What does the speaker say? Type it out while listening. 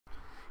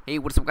Hey,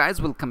 what's up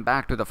guys, welcome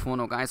back to the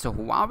TheFonoGuy. So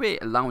Huawei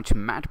launched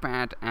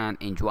MatePad and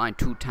Enjoy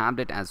 2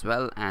 tablet as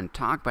well, and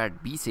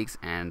TalkBand B6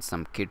 and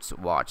some kids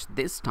watch.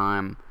 This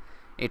time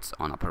it's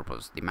on a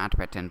purpose. The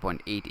MatePad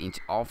 10.8-inch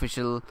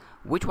official,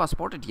 which was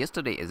spotted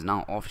yesterday, is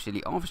now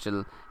officially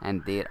official,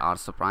 and there are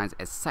surprise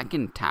a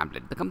second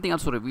tablet. The company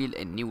also revealed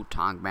a new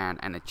TalkBand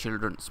and a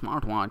children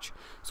smartwatch.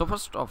 So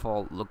first of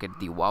all, look at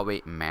the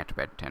Huawei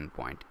MatePad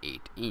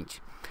 10.8-inch.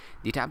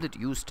 The tablet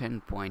used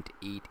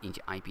 10.8-inch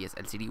IPS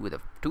LCD with a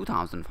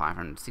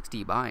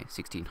 2560 by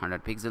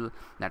 1600 pixel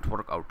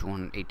network or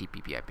 280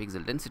 ppi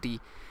pixel density.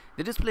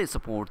 The display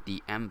supports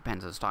the M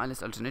Pencil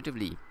stylus.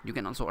 Alternatively, you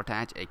can also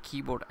attach a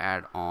keyboard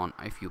add-on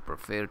if you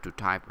prefer to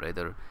type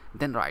rather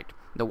than write.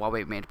 The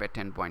Huawei MatePad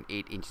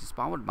 10.8-inch is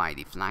powered by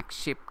the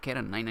flagship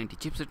Kirin 990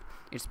 chipset.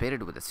 It's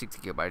paired with a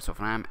 6GB of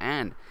RAM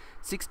and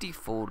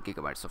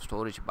 64GB of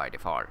storage by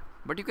default,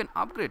 but you can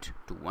upgrade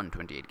to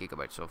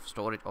 128GB of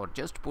storage or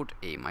just put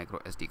a micro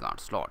SD card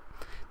slot.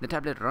 The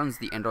tablet runs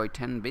the Android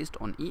 10 based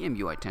on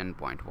EMUI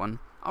 10.1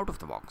 out of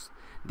the box.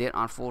 There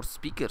are 4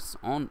 speakers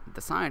on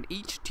the side,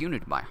 each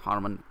tuned by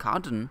Harman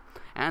Kardon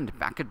and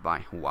backed by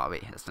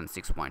Huawei Hassan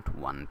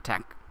 6.1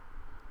 tech.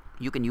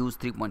 You can use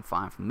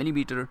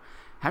 3.5mm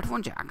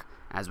headphone jack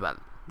as well.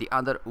 The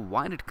other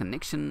wired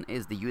connection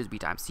is the USB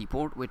Type-C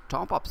port, which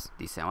top-ups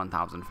the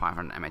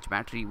 7500 mAh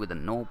battery with a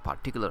no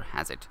particular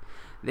hazard.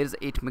 There is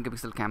an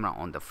 8-megapixel camera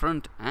on the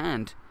front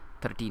and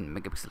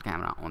 13-megapixel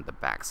camera on the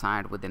back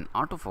side with an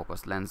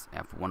autofocus lens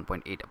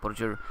f1.8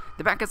 aperture.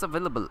 The back is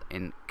available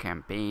in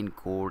campaign,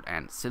 gold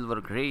and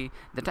silver gray.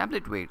 The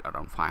tablet weighs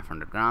around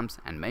 500 grams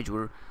and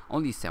measure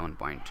only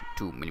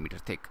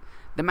 7.2mm thick.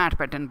 The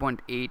MatePad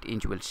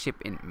 10.8-inch will ship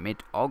in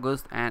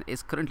mid-August and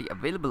is currently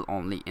available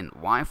only in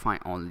Wi-Fi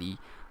only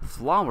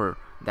Flower,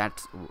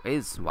 that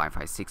is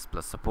Wi-Fi 6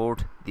 plus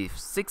support. The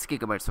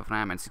 6GB of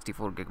RAM and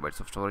 64GB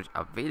of storage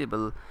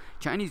available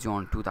Chinese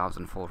yuan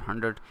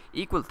 2400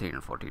 equal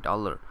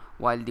 $340,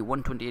 while the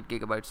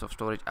 128GB of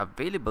storage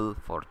available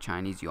for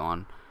Chinese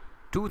yuan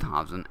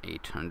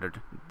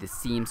 2800. This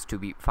seems to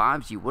be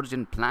 5G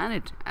version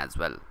planned as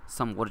well.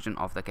 Some version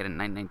of the Kirin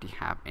 990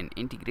 have an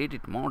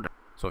integrated modem.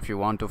 So if you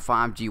want a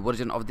 5G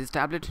version of this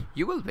tablet,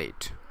 you will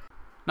wait.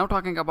 Now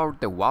talking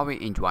about the Huawei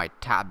Enjoy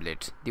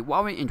tablet. The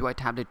Huawei Enjoy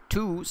tablet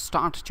 2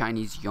 start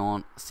Chinese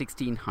yuan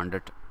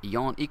 1600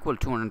 yuan equal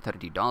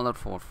 $230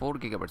 for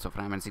 4GB of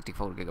RAM and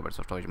 64GB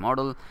of storage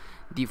model.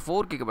 The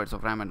 4GB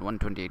of RAM and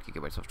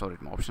 128GB of storage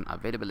option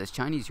available is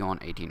Chinese yuan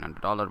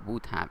 $1800.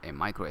 Both have a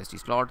micro SD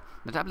slot.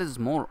 The tablet is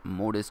more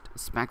modest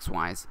specs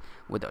wise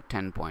with a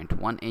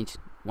 10.1-inch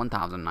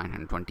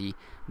 1920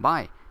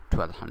 by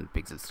 1200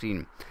 pixel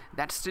screen.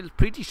 That's still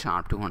pretty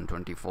sharp,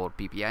 224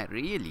 ppi.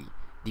 Really,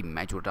 the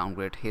major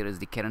downgrade here is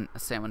the Kirin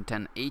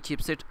 710A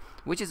chipset,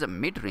 which is a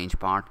mid-range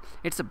part.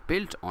 It's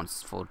built on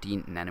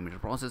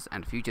 14nm process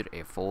and feature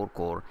a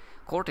 4-core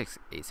Cortex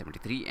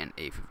A73 and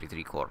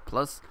A53 core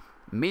plus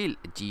Male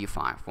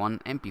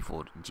G51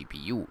 MP4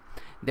 GPU.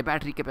 The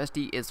battery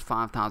capacity is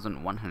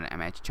 5100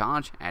 mAh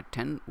charge at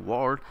 10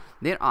 volt.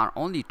 There are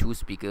only 2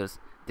 speakers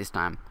this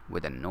time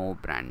with a no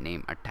brand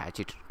name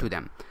attached to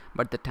them,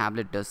 but the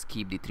tablet does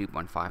keep the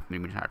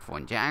 3.5mm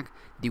headphone jack.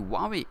 The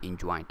Huawei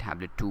Enjoy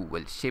tablet 2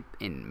 will ship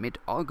in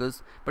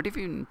mid-August, but if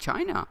you're in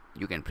China,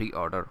 you can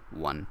pre-order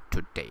one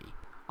today.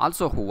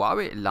 Also,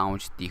 Huawei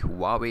launched the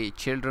Huawei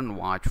Children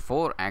Watch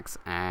 4X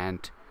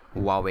and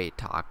Huawei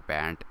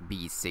TalkBand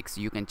B6.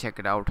 You can check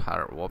it out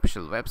her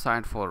official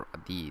website for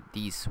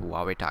these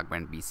Huawei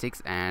TalkBand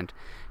B6 and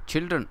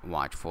Children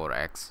Watch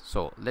 4X.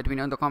 So let me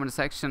know in the comment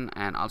section,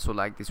 and also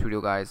like this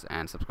video guys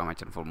and subscribe my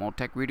channel for more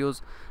tech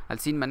videos. I'll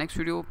see you in my next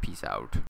video. Peace out.